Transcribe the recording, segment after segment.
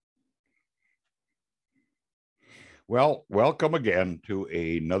Well, welcome again to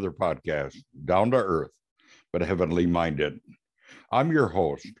another podcast, Down to Earth, but Heavenly Minded. I'm your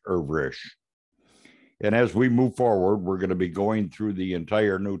host, Irv Risch. And as we move forward, we're going to be going through the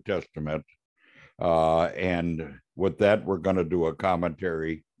entire New Testament. And with that, we're going to do a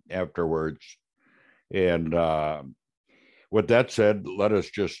commentary afterwards. And with that said, let us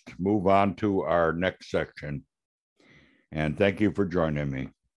just move on to our next section. And thank you for joining me.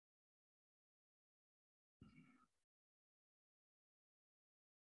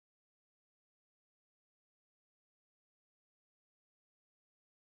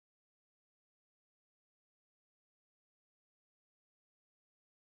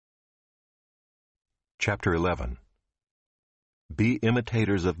 Chapter 11. Be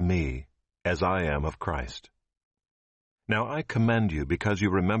imitators of me, as I am of Christ. Now I commend you because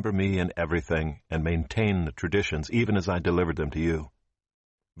you remember me in everything and maintain the traditions even as I delivered them to you.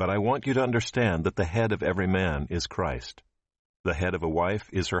 But I want you to understand that the head of every man is Christ. The head of a wife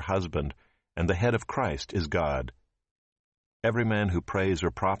is her husband, and the head of Christ is God. Every man who prays or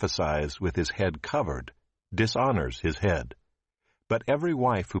prophesies with his head covered dishonors his head. But every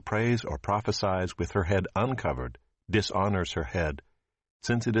wife who prays or prophesies with her head uncovered dishonors her head,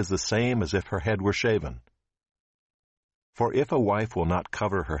 since it is the same as if her head were shaven. For if a wife will not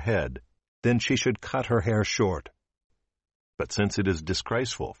cover her head, then she should cut her hair short. But since it is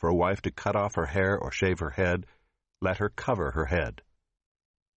disgraceful for a wife to cut off her hair or shave her head, let her cover her head.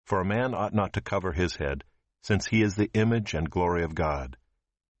 For a man ought not to cover his head, since he is the image and glory of God.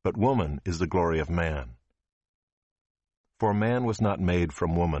 But woman is the glory of man. For man was not made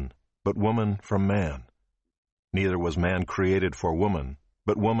from woman, but woman from man. Neither was man created for woman,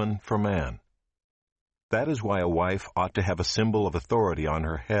 but woman for man. That is why a wife ought to have a symbol of authority on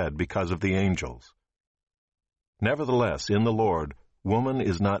her head because of the angels. Nevertheless, in the Lord, woman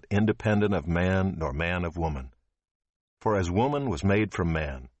is not independent of man, nor man of woman. For as woman was made from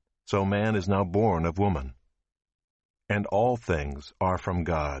man, so man is now born of woman. And all things are from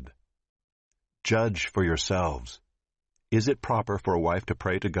God. Judge for yourselves. Is it proper for a wife to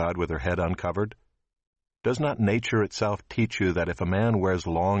pray to God with her head uncovered? Does not nature itself teach you that if a man wears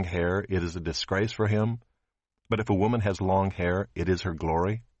long hair, it is a disgrace for him? But if a woman has long hair, it is her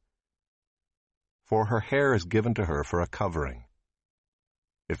glory? For her hair is given to her for a covering.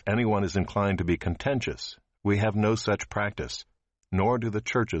 If anyone is inclined to be contentious, we have no such practice, nor do the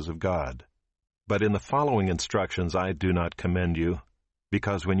churches of God. But in the following instructions I do not commend you,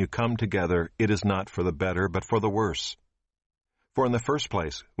 because when you come together, it is not for the better, but for the worse. For in the first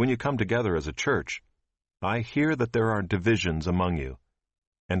place, when you come together as a church, I hear that there are divisions among you,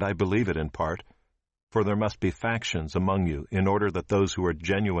 and I believe it in part, for there must be factions among you in order that those who are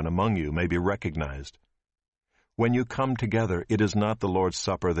genuine among you may be recognized. When you come together, it is not the Lord's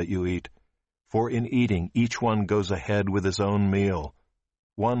Supper that you eat, for in eating each one goes ahead with his own meal.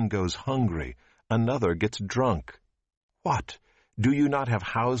 One goes hungry, another gets drunk. What? Do you not have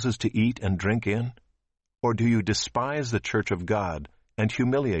houses to eat and drink in? Or do you despise the church of God and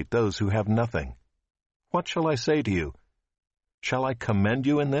humiliate those who have nothing? What shall I say to you? Shall I commend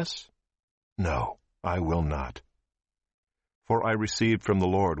you in this? No, I will not. For I received from the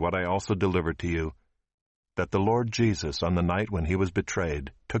Lord what I also delivered to you, that the Lord Jesus, on the night when he was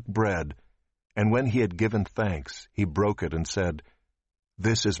betrayed, took bread, and when he had given thanks, he broke it and said,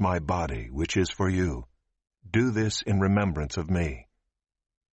 This is my body, which is for you. Do this in remembrance of me.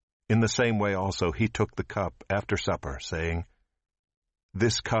 In the same way also he took the cup after supper, saying,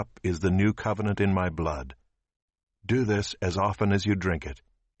 This cup is the new covenant in my blood. Do this as often as you drink it,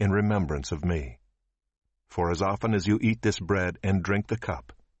 in remembrance of me. For as often as you eat this bread and drink the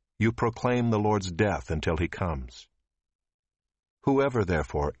cup, you proclaim the Lord's death until he comes. Whoever,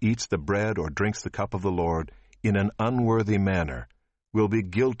 therefore, eats the bread or drinks the cup of the Lord in an unworthy manner will be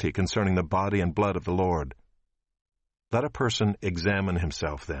guilty concerning the body and blood of the Lord. Let a person examine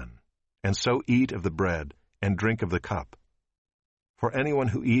himself then, and so eat of the bread and drink of the cup. For anyone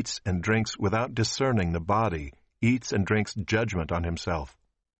who eats and drinks without discerning the body eats and drinks judgment on himself.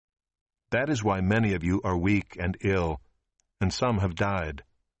 That is why many of you are weak and ill, and some have died.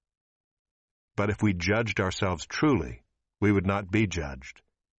 But if we judged ourselves truly, we would not be judged.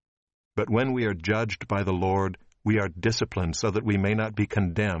 But when we are judged by the Lord, we are disciplined so that we may not be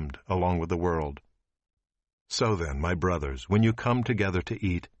condemned along with the world. So then, my brothers, when you come together to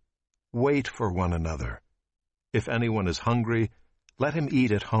eat, wait for one another. If anyone is hungry, let him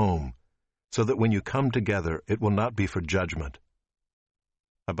eat at home, so that when you come together it will not be for judgment.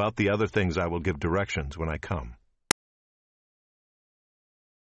 About the other things I will give directions when I come.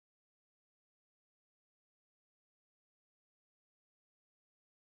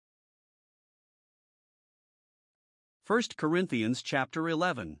 1 Corinthians chapter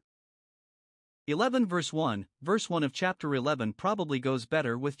 11. 11 verse 1 of chapter 11 probably goes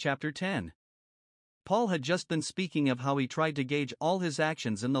better with chapter 10. Paul had just been speaking of how he tried to gauge all his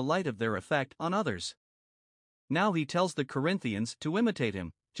actions in the light of their effect on others. Now he tells the Corinthians to imitate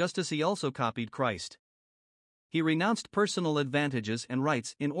him, just as he also copied Christ. He renounced personal advantages and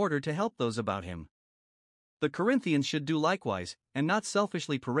rights in order to help those about him. The Corinthians should do likewise, and not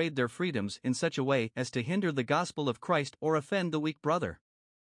selfishly parade their freedoms in such a way as to hinder the gospel of Christ or offend the weak brother.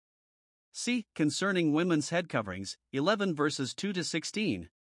 See, concerning women's head coverings, 11 verses 2 to 16.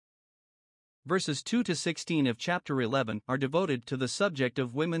 Verses 2 to 16 of chapter 11 are devoted to the subject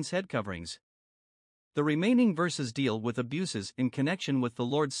of women's head coverings. The remaining verses deal with abuses in connection with the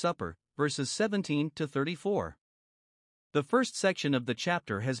Lord's Supper, verses 17 to 34. The first section of the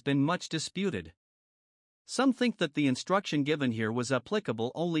chapter has been much disputed. Some think that the instruction given here was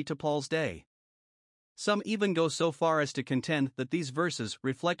applicable only to Paul's day. Some even go so far as to contend that these verses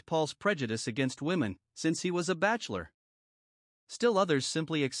reflect Paul's prejudice against women, since he was a bachelor. Still others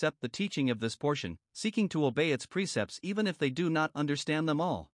simply accept the teaching of this portion, seeking to obey its precepts even if they do not understand them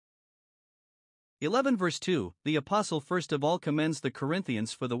all. 11 verse 2, the apostle first of all commends the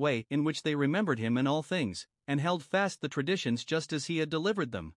Corinthians for the way in which they remembered him in all things, and held fast the traditions just as he had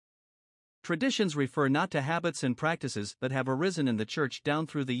delivered them. Traditions refer not to habits and practices that have arisen in the church down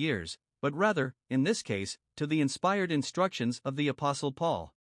through the years, but rather, in this case, to the inspired instructions of the apostle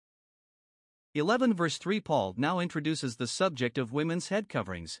Paul. 11 verse 3 Paul now introduces the subject of women's head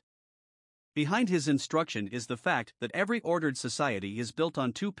coverings. Behind his instruction is the fact that every ordered society is built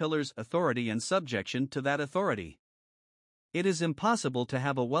on two pillars: authority and subjection to that authority. It is impossible to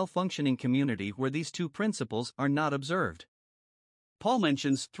have a well-functioning community where these two principles are not observed. Paul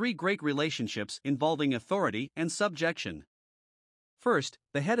mentions three great relationships involving authority and subjection. First,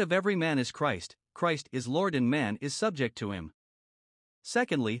 the head of every man is Christ. Christ is Lord and man is subject to him.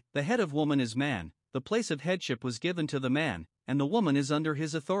 Secondly, the head of woman is man. The place of headship was given to the man, and the woman is under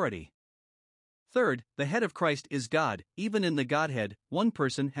his authority. Third, the head of Christ is God. Even in the Godhead, one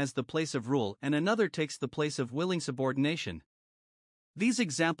person has the place of rule and another takes the place of willing subordination. These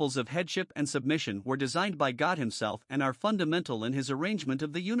examples of headship and submission were designed by God himself and are fundamental in his arrangement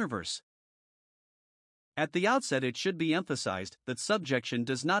of the universe. At the outset, it should be emphasized that subjection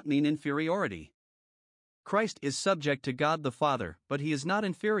does not mean inferiority. Christ is subject to God the Father, but he is not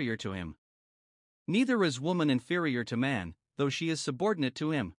inferior to him. Neither is woman inferior to man, though she is subordinate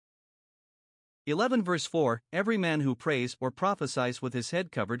to him. 11 verse 4, every man who prays or prophesies with his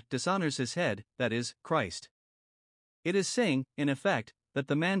head covered dishonors his head, that is, Christ. It is saying, in effect, that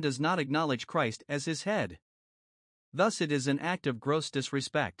the man does not acknowledge Christ as his head. Thus it is an act of gross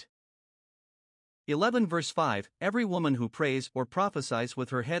disrespect. 11 verse 5, every woman who prays or prophesies with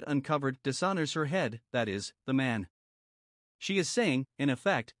her head uncovered dishonors her head, that is, the man. She is saying, in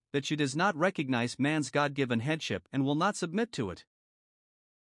effect, that she does not recognize man's God-given headship and will not submit to it.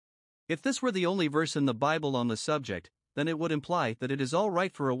 If this were the only verse in the Bible on the subject, then it would imply that it is all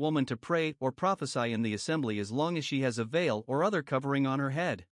right for a woman to pray or prophesy in the assembly as long as she has a veil or other covering on her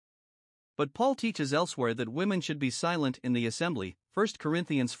head. But Paul teaches elsewhere that women should be silent in the assembly, 1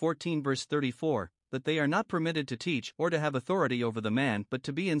 Corinthians 14 verse 34, that they are not permitted to teach or to have authority over the man but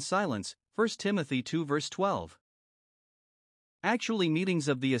to be in silence, 1 Timothy 2 verse 12. Actually, meetings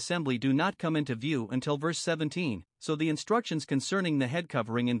of the assembly do not come into view until verse 17, so the instructions concerning the head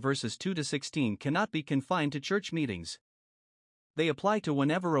covering in verses 2 to 16 cannot be confined to church meetings. They apply to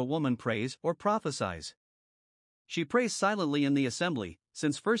whenever a woman prays or prophesies. She prays silently in the assembly,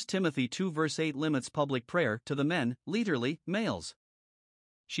 since 1 Timothy 2 verse 8 limits public prayer to the men, leaderly, males.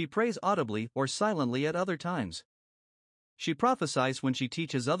 She prays audibly or silently at other times. She prophesies when she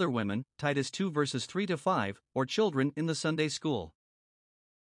teaches other women, Titus 2 verses 3 to 5, or children in the Sunday school.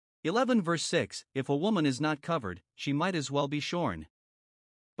 11 verse 6, if a woman is not covered, she might as well be shorn.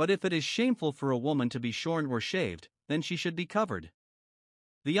 But if it is shameful for a woman to be shorn or shaved, then she should be covered.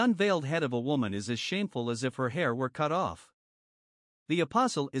 The unveiled head of a woman is as shameful as if her hair were cut off. The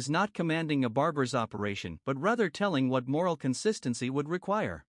apostle is not commanding a barber's operation but rather telling what moral consistency would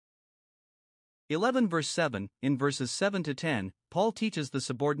require. 11 verse 7, in verses 7 to 10, Paul teaches the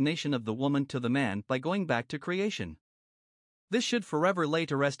subordination of the woman to the man by going back to creation. This should forever lay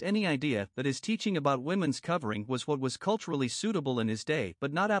to rest any idea that his teaching about women's covering was what was culturally suitable in his day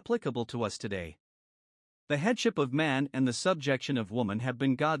but not applicable to us today. The headship of man and the subjection of woman have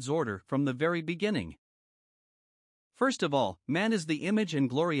been God's order from the very beginning. First of all, man is the image and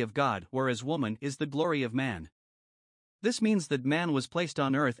glory of God, whereas woman is the glory of man. This means that man was placed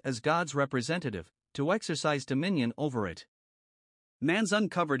on earth as God's representative, to exercise dominion over it. Man's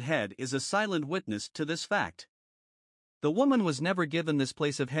uncovered head is a silent witness to this fact. The woman was never given this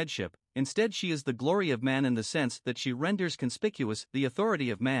place of headship, instead she is the glory of man in the sense that she renders conspicuous the authority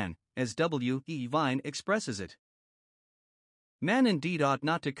of man, as W. E. Vine expresses it. Man indeed ought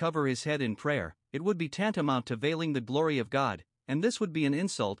not to cover his head in prayer, it would be tantamount to veiling the glory of God, and this would be an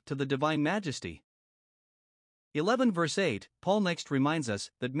insult to the divine majesty. 11 verse 8, Paul next reminds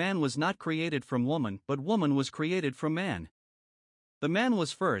us that man was not created from woman but woman was created from man. The man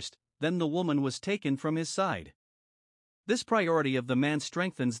was first, then the woman was taken from his side. This priority of the man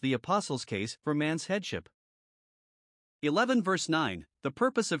strengthens the apostle's case for man's headship. 11 verse 9, the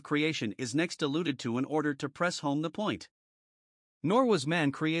purpose of creation is next alluded to in order to press home the point. Nor was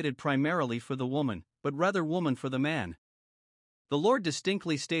man created primarily for the woman, but rather woman for the man. The Lord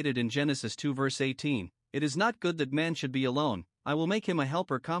distinctly stated in Genesis 2 verse 18, "It is not good that man should be alone, I will make him a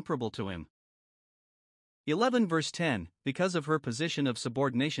helper comparable to him." 11 verse 10, because of her position of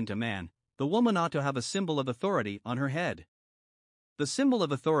subordination to man, the woman ought to have a symbol of authority on her head. The symbol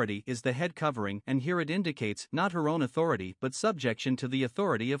of authority is the head covering, and here it indicates not her own authority but subjection to the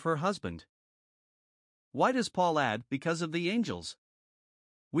authority of her husband. Why does Paul add, because of the angels?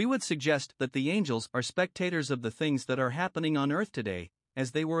 We would suggest that the angels are spectators of the things that are happening on earth today,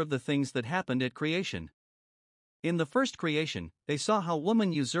 as they were of the things that happened at creation. In the first creation, they saw how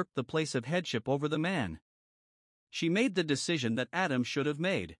woman usurped the place of headship over the man. She made the decision that Adam should have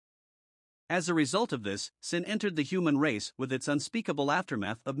made. As a result of this, sin entered the human race with its unspeakable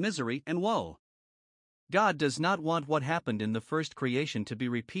aftermath of misery and woe. God does not want what happened in the first creation to be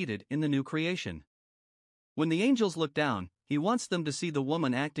repeated in the new creation. When the angels look down, he wants them to see the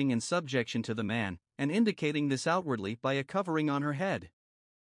woman acting in subjection to the man, and indicating this outwardly by a covering on her head.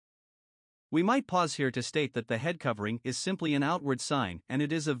 We might pause here to state that the head covering is simply an outward sign, and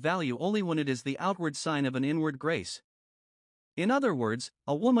it is of value only when it is the outward sign of an inward grace. In other words,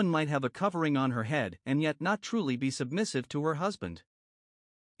 a woman might have a covering on her head and yet not truly be submissive to her husband.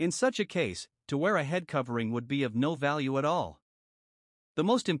 In such a case, to wear a head covering would be of no value at all. The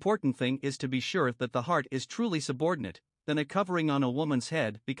most important thing is to be sure that the heart is truly subordinate, then a covering on a woman's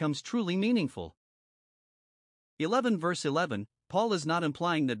head becomes truly meaningful. 11 verse 11, Paul is not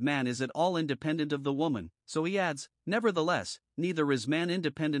implying that man is at all independent of the woman, so he adds, "Nevertheless, neither is man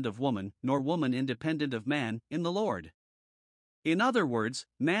independent of woman, nor woman independent of man, in the Lord." In other words,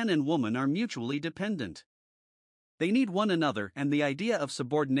 man and woman are mutually dependent. They need one another, and the idea of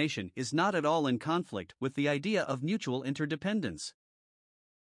subordination is not at all in conflict with the idea of mutual interdependence.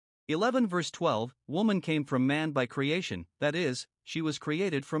 11 verse 12, woman came from man by creation, that is, she was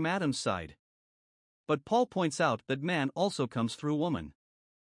created from Adam's side. But Paul points out that man also comes through woman.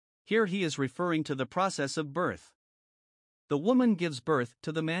 Here he is referring to the process of birth. The woman gives birth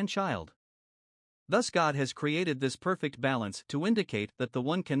to the man-child. Thus God has created this perfect balance to indicate that the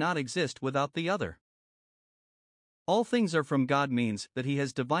one cannot exist without the other. All things are from God means that he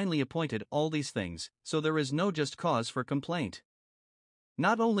has divinely appointed all these things, so there is no just cause for complaint.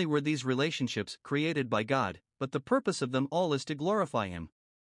 Not only were these relationships created by God, but the purpose of them all is to glorify him.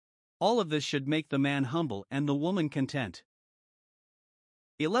 All of this should make the man humble and the woman content.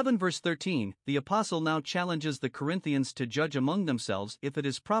 11 verse 13, the apostle now challenges the Corinthians to judge among themselves if it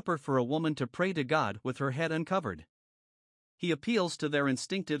is proper for a woman to pray to God with her head uncovered. He appeals to their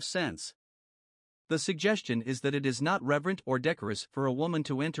instinctive sense. The suggestion is that it is not reverent or decorous for a woman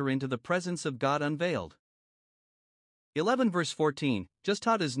to enter into the presence of God unveiled. 11 verse 14, just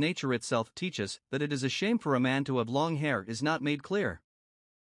how does nature itself teach us that it is a shame for a man to have long hair is not made clear.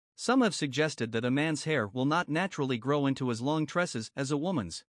 Some have suggested that a man's hair will not naturally grow into as long tresses as a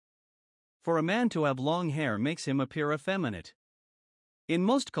woman's. For a man to have long hair makes him appear effeminate. In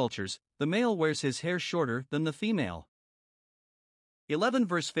most cultures, the male wears his hair shorter than the female. 11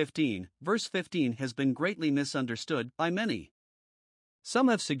 verse 15 has been greatly misunderstood by many. Some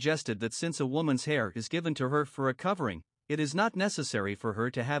have suggested that since a woman's hair is given to her for a covering, it is not necessary for her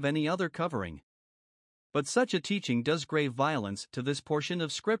to have any other covering. But such a teaching does grave violence to this portion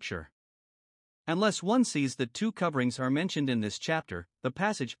of Scripture. Unless one sees that two coverings are mentioned in this chapter, the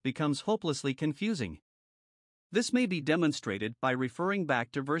passage becomes hopelessly confusing. This may be demonstrated by referring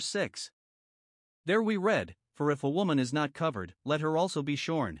back to verse 6. There we read, "For if a woman is not covered, let her also be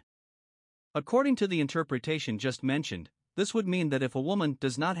shorn." According to the interpretation just mentioned, this would mean that if a woman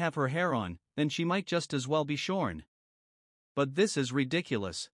does not have her hair on, then she might just as well be shorn. But this is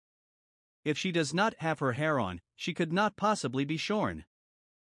ridiculous. If she does not have her hair on, she could not possibly be shorn.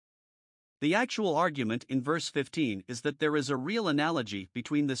 The actual argument in verse 15 is that there is a real analogy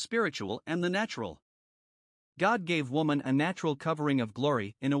between the spiritual and the natural. God gave woman a natural covering of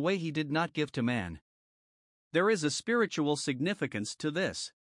glory in a way he did not give to man. There is a spiritual significance to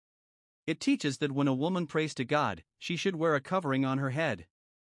this. It teaches that when a woman prays to God, she should wear a covering on her head.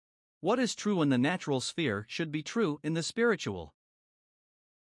 What is true in the natural sphere should be true in the spiritual.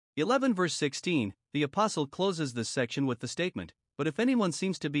 11 verse 16, the apostle closes this section with the statement, "But if anyone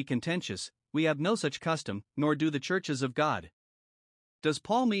seems to be contentious, we have no such custom, nor do the churches of God." Does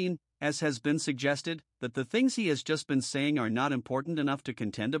Paul mean, as has been suggested, that the things he has just been saying are not important enough to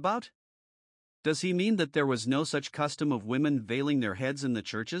contend about? Does he mean that there was no such custom of women veiling their heads in the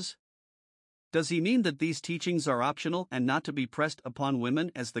churches? Does he mean that these teachings are optional and not to be pressed upon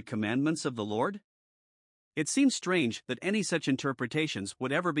women as the commandments of the Lord? It seems strange that any such interpretations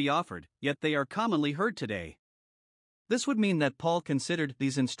would ever be offered, yet they are commonly heard today. This would mean that Paul considered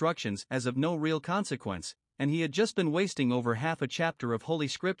these instructions as of no real consequence, and he had just been wasting over half a chapter of Holy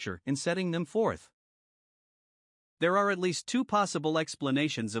Scripture in setting them forth. There are at least two possible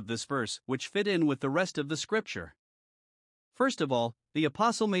explanations of this verse which fit in with the rest of the Scripture. First of all, the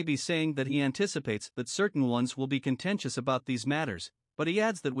apostle may be saying that he anticipates that certain ones will be contentious about these matters, but he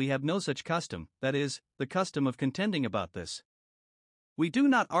adds that we have no such custom, that is, the custom of contending about this. We do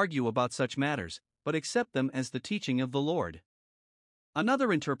not argue about such matters, but accept them as the teaching of the Lord.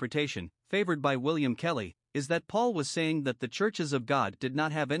 Another interpretation, favored by William Kelly, is that Paul was saying that the churches of God did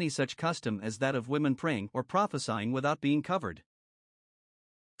not have any such custom as that of women praying or prophesying without being covered.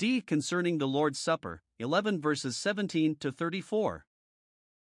 D. Concerning the Lord's Supper, 11 verses 17 to 34.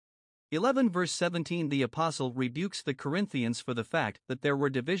 11 verse 17, the apostle rebukes the Corinthians for the fact that there were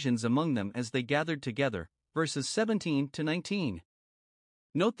divisions among them as they gathered together, verses 17 to 19.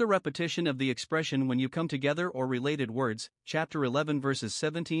 Note the repetition of the expression "when you come together" or related words, chapter 11 verses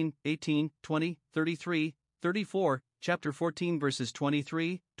 17, 18, 20, 33, 34, chapter 14 verses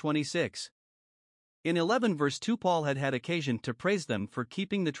 23, 26. In 11 verse 2, Paul had had occasion to praise them for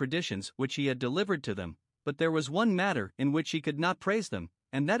keeping the traditions which he had delivered to them, but there was one matter in which he could not praise them,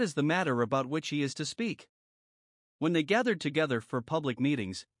 and that is the matter about which he is to speak. When they gathered together for public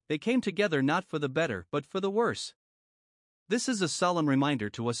meetings, they came together not for the better but for the worse. This is a solemn reminder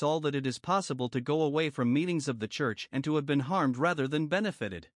to us all that it is possible to go away from meetings of the church and to have been harmed rather than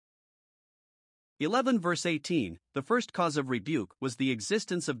benefited. 11 verse 18, the first cause of rebuke was the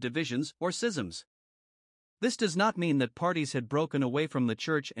existence of divisions or schisms. This does not mean that parties had broken away from the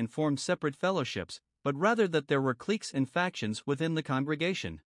church and formed separate fellowships, but rather that there were cliques and factions within the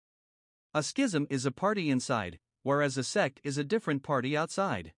congregation. A schism is a party inside, whereas a sect is a different party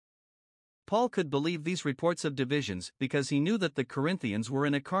outside. Paul could believe these reports of divisions because he knew that the Corinthians were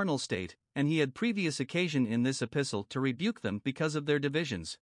in a carnal state, and he had previous occasion in this epistle to rebuke them because of their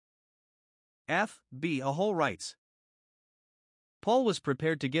divisions. B. Ahold writes, Paul was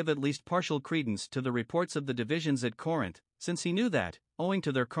prepared to give at least partial credence to the reports of the divisions at Corinth, since he knew that, owing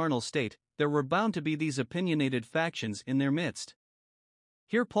to their carnal state, there were bound to be these opinionated factions in their midst.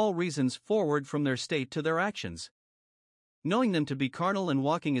 Here Paul reasons forward from their state to their actions. Knowing them to be carnal and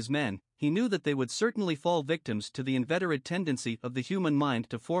walking as men, he knew that they would certainly fall victims to the inveterate tendency of the human mind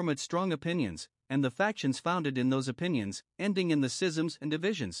to form its strong opinions, and the factions founded in those opinions, ending in the schisms and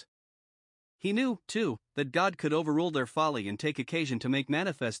divisions. He knew, too, that God could overrule their folly and take occasion to make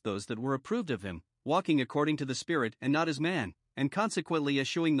manifest those that were approved of him, walking according to the Spirit and not as man, and consequently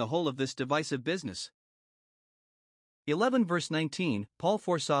eschewing the whole of this divisive business. 11 verse 19, Paul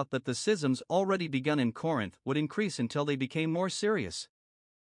foresaw that the schisms already begun in Corinth would increase until they became more serious.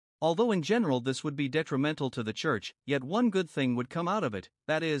 Although in general this would be detrimental to the church, yet one good thing would come out of it,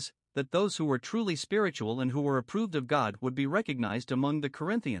 that is, that those who were truly spiritual and who were approved of God would be recognized among the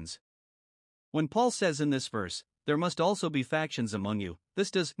Corinthians. When Paul says in this verse, "There must also be factions among you,"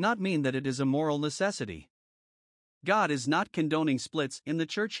 this does not mean that it is a moral necessity. God is not condoning splits in the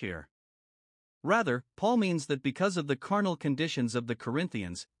church here. Rather, Paul means that because of the carnal conditions of the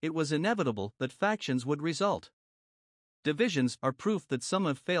Corinthians, it was inevitable that factions would result. Divisions are proof that some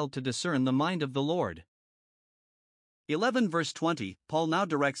have failed to discern the mind of the Lord. 11 verse 20, Paul now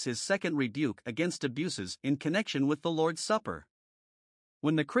directs his second rebuke against abuses in connection with the Lord's Supper.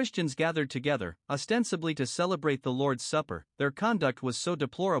 When the Christians gathered together, ostensibly to celebrate the Lord's Supper, their conduct was so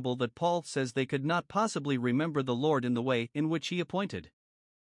deplorable that Paul says they could not possibly remember the Lord in the way in which he appointed.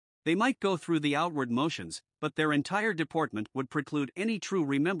 They might go through the outward motions, but their entire deportment would preclude any true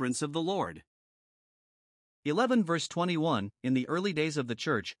remembrance of the Lord. 11 verse 21, in the early days of the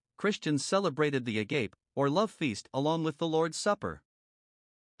church, Christians celebrated the agape, or love feast, along with the Lord's Supper.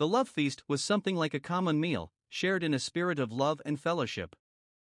 The love feast was something like a common meal, shared in a spirit of love and fellowship.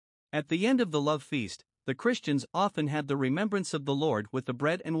 At the end of the love feast, the Christians often had the remembrance of the Lord with the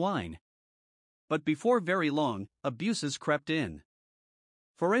bread and wine. But before very long, abuses crept in.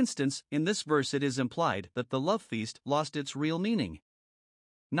 For instance, in this verse it is implied that the love feast lost its real meaning.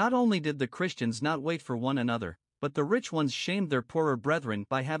 Not only did the Christians not wait for one another, but the rich ones shamed their poorer brethren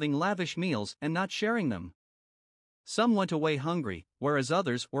by having lavish meals and not sharing them. Some went away hungry, whereas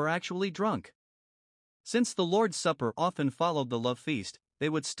others were actually drunk. Since the Lord's Supper often followed the love feast, they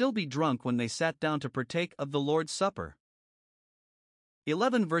would still be drunk when they sat down to partake of the Lord's Supper.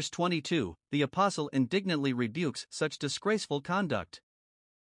 11 verse 22, the apostle indignantly rebukes such disgraceful conduct.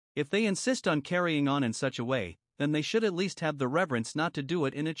 If they insist on carrying on in such a way, then they should at least have the reverence not to do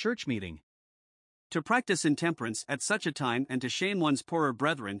it in a church meeting. To practice intemperance at such a time and to shame one's poorer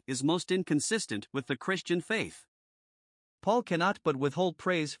brethren is most inconsistent with the Christian faith. Paul cannot but withhold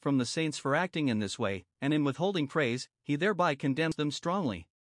praise from the saints for acting in this way, and in withholding praise, he thereby condemns them strongly.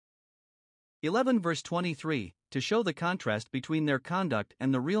 11 verse 23, to show the contrast between their conduct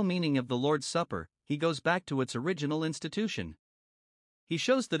and the real meaning of the Lord's Supper, he goes back to its original institution. He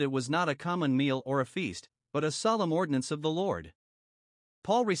shows that it was not a common meal or a feast, but a solemn ordinance of the Lord.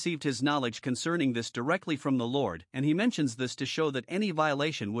 Paul received his knowledge concerning this directly from the Lord, and he mentions this to show that any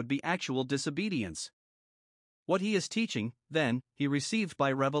violation would be actual disobedience. What he is teaching, then, he received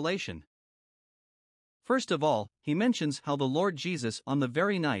by revelation. First of all, he mentions how the Lord Jesus on the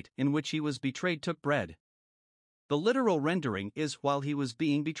very night in which he was betrayed took bread. The literal rendering is while he was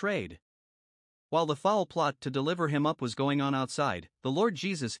being betrayed. While the foul plot to deliver him up was going on outside, the Lord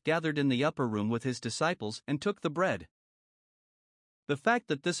Jesus gathered in the upper room with his disciples and took the bread. The fact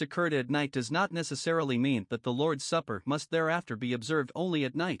that this occurred at night does not necessarily mean that the Lord's Supper must thereafter be observed only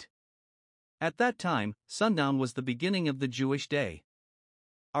at night. At that time, sundown was the beginning of the Jewish day.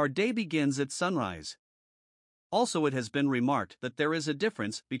 Our day begins at sunrise. Also, it has been remarked that there is a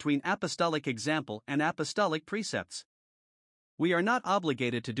difference between apostolic example and apostolic precepts. We are not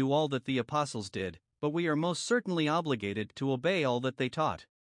obligated to do all that the apostles did, but we are most certainly obligated to obey all that they taught.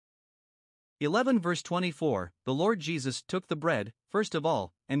 11 verse 24, the Lord Jesus took the bread, first of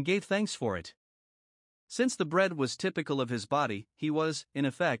all, and gave thanks for it. Since the bread was typical of his body, he was, in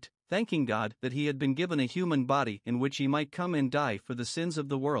effect, thanking God that he had been given a human body in which he might come and die for the sins of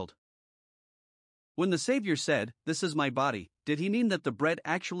the world. When the Savior said, "This is my body," did he mean that the bread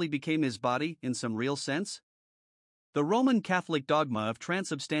actually became his body in some real sense? The Roman Catholic dogma of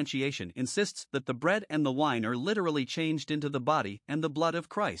transubstantiation insists that the bread and the wine are literally changed into the body and the blood of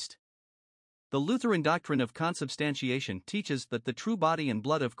Christ. The Lutheran doctrine of consubstantiation teaches that the true body and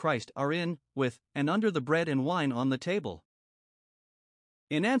blood of Christ are in, with, and under the bread and wine on the table.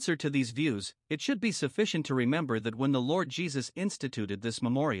 In answer to these views, it should be sufficient to remember that when the Lord Jesus instituted this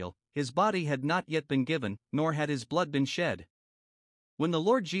memorial, his body had not yet been given, nor had his blood been shed. When the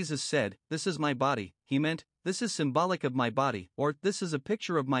Lord Jesus said, "This is my body," he meant, "This is symbolic of my body," or "This is a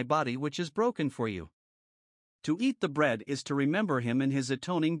picture of my body which is broken for you." To eat the bread is to remember him in his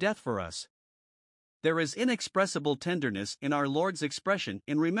atoning death for us. There is inexpressible tenderness in our Lord's expression,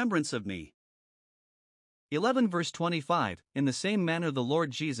 "in remembrance of me." 11 verse 25, in the same manner the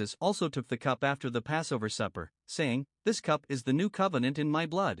Lord Jesus also took the cup after the Passover supper, saying, "This cup is the new covenant in my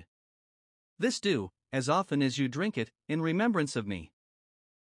blood. This do, as often as you drink it, in remembrance of me."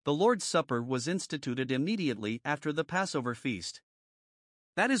 The Lord's Supper was instituted immediately after the Passover feast.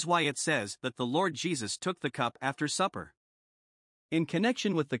 That is why it says that the Lord Jesus took the cup after supper. In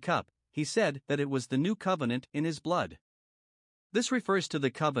connection with the cup, he said that it was the new covenant in his blood. This refers to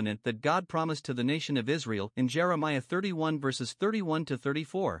the covenant that God promised to the nation of Israel in Jeremiah 31 verses 31 to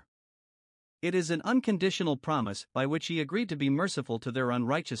 34. It is an unconditional promise by which he agreed to be merciful to their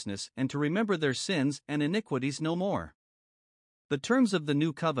unrighteousness and to remember their sins and iniquities no more. The terms of the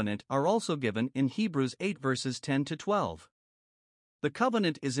new covenant are also given in Hebrews 8 verses 10 to 12. The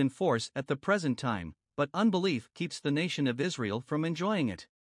covenant is in force at the present time, but unbelief keeps the nation of Israel from enjoying it.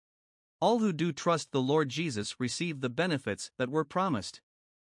 All who do trust the Lord Jesus receive the benefits that were promised.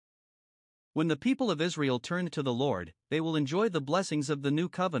 When the people of Israel turn to the Lord, they will enjoy the blessings of the new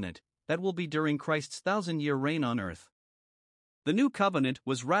covenant, that will be during Christ's 1,000-year reign on earth. The new covenant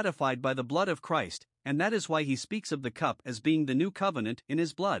was ratified by the blood of Christ, and that is why he speaks of the cup as being the new covenant in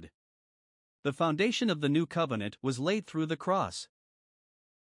his blood. The foundation of the new covenant was laid through the cross.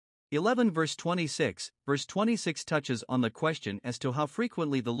 11 verse 26, verse 26 touches on the question as to how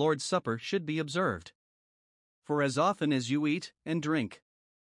frequently the Lord's Supper should be observed. For as often as you eat and drink.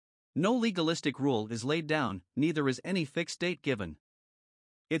 No legalistic rule is laid down, neither is any fixed date given.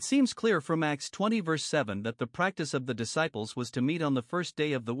 It seems clear from Acts 20 verse 7 that the practice of the disciples was to meet on the first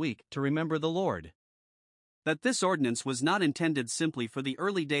day of the week to remember the Lord. That this ordinance was not intended simply for the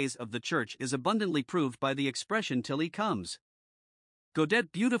early days of the church is abundantly proved by the expression "till he comes."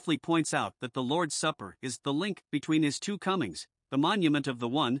 Godet beautifully points out that the Lord's Supper is the link between his two comings, the monument of the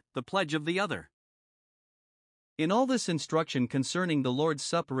one, the pledge of the other. In all this instruction concerning the Lord's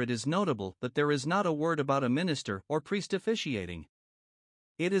Supper, it is notable that there is not a word about a minister or priest officiating.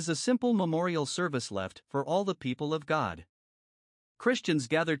 It is a simple memorial service left for all the people of God. Christians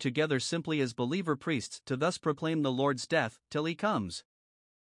gather together simply as believer priests to thus proclaim the Lord's death till he comes.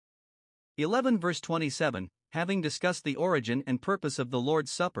 11 verse 27, having discussed the origin and purpose of the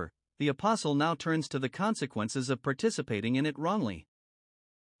Lord's Supper, the apostle now turns to the consequences of participating in it wrongly.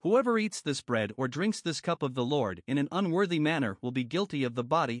 Whoever eats this bread or drinks this cup of the Lord in an unworthy manner will be guilty of the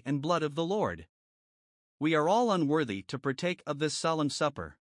body and blood of the Lord. We are all unworthy to partake of this solemn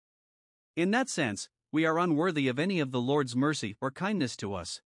supper. In that sense, we are unworthy of any of the Lord's mercy or kindness to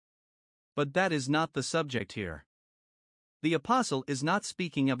us. But that is not the subject here. The apostle is not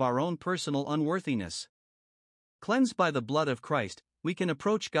speaking of our own personal unworthiness. Cleansed by the blood of Christ, we can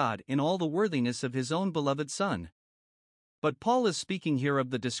approach God in all the worthiness of his own beloved Son. But Paul is speaking here of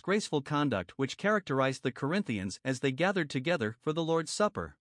the disgraceful conduct which characterized the Corinthians as they gathered together for the Lord's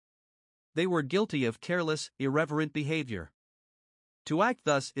Supper. They were guilty of careless, irreverent behavior. To act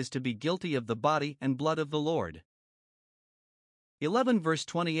thus is to be guilty of the body and blood of the Lord. 11 verse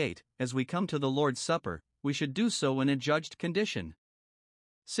 28, as we come to the Lord's Supper, we should do so in a judged condition.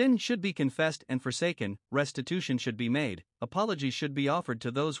 Sin should be confessed and forsaken, restitution should be made, apologies should be offered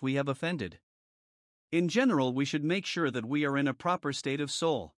to those we have offended. In general, we should make sure that we are in a proper state of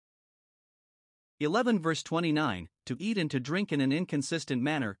soul. 11 verse 29, to eat and to drink in an inconsistent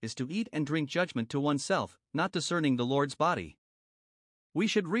manner is to eat and drink judgment to oneself, not discerning the Lord's body. We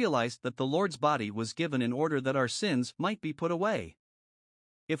should realize that the Lord's body was given in order that our sins might be put away.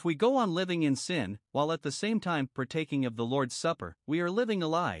 If we go on living in sin, while at the same time partaking of the Lord's Supper, we are living a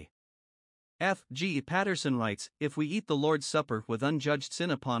lie. F. G. Patterson writes, if we eat the Lord's Supper with unjudged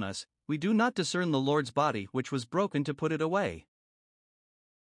sin upon us, we do not discern the Lord's body which was broken to put it away.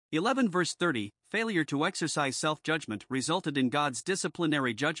 11 verse 30, failure to exercise self-judgment resulted in God's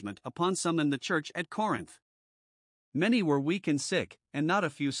disciplinary judgment upon some in the church at Corinth. Many were weak and sick, and not a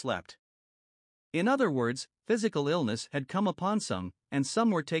few slept. In other words, physical illness had come upon some, and some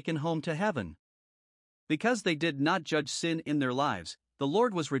were taken home to heaven. Because they did not judge sin in their lives, the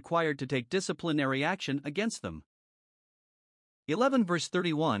Lord was required to take disciplinary action against them. 11 verse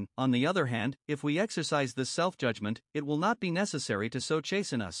 31, on the other hand, if we exercise this self-judgment, it will not be necessary to so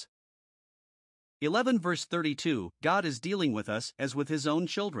chasten us. 11 verse 32, God is dealing with us as with his own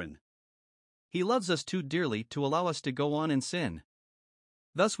children. He loves us too dearly to allow us to go on in sin.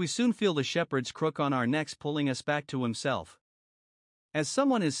 Thus we soon feel the shepherd's crook on our necks pulling us back to himself. As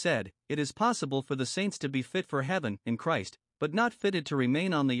someone has said, it is possible for the saints to be fit for heaven in Christ, but not fitted to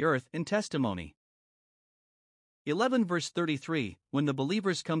remain on the earth in testimony. 11 verse 33, when the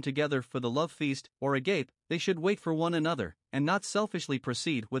believers come together for the love feast or agape, they should wait for one another, and not selfishly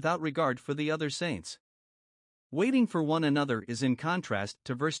proceed without regard for the other saints. Waiting for one another is in contrast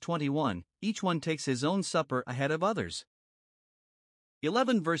to verse 21, each one takes his own supper ahead of others.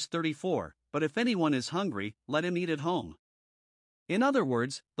 11 verse 34, but if anyone is hungry, let him eat at home. In other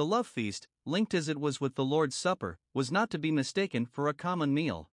words, the love feast, linked as it was with the Lord's Supper, was not to be mistaken for a common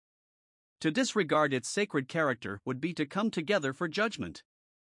meal. To disregard its sacred character would be to come together for judgment.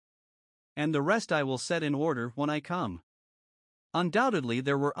 And the rest I will set in order when I come. Undoubtedly,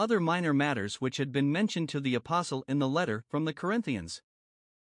 there were other minor matters which had been mentioned to the apostle in the letter from the Corinthians.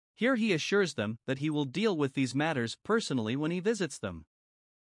 Here he assures them that he will deal with these matters personally when he visits them.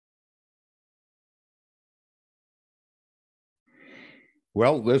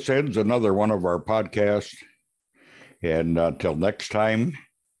 Well, this ends another one of our podcasts. And until next time,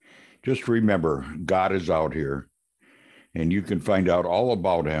 just remember, God is out here. And you can find out all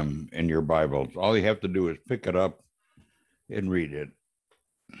about him in your Bibles. All you have to do is pick it up and read it.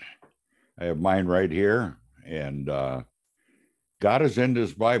 I have mine right here. And God is in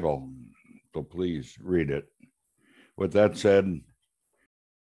this Bible. So please read it. With that said,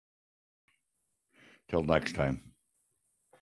 till next time.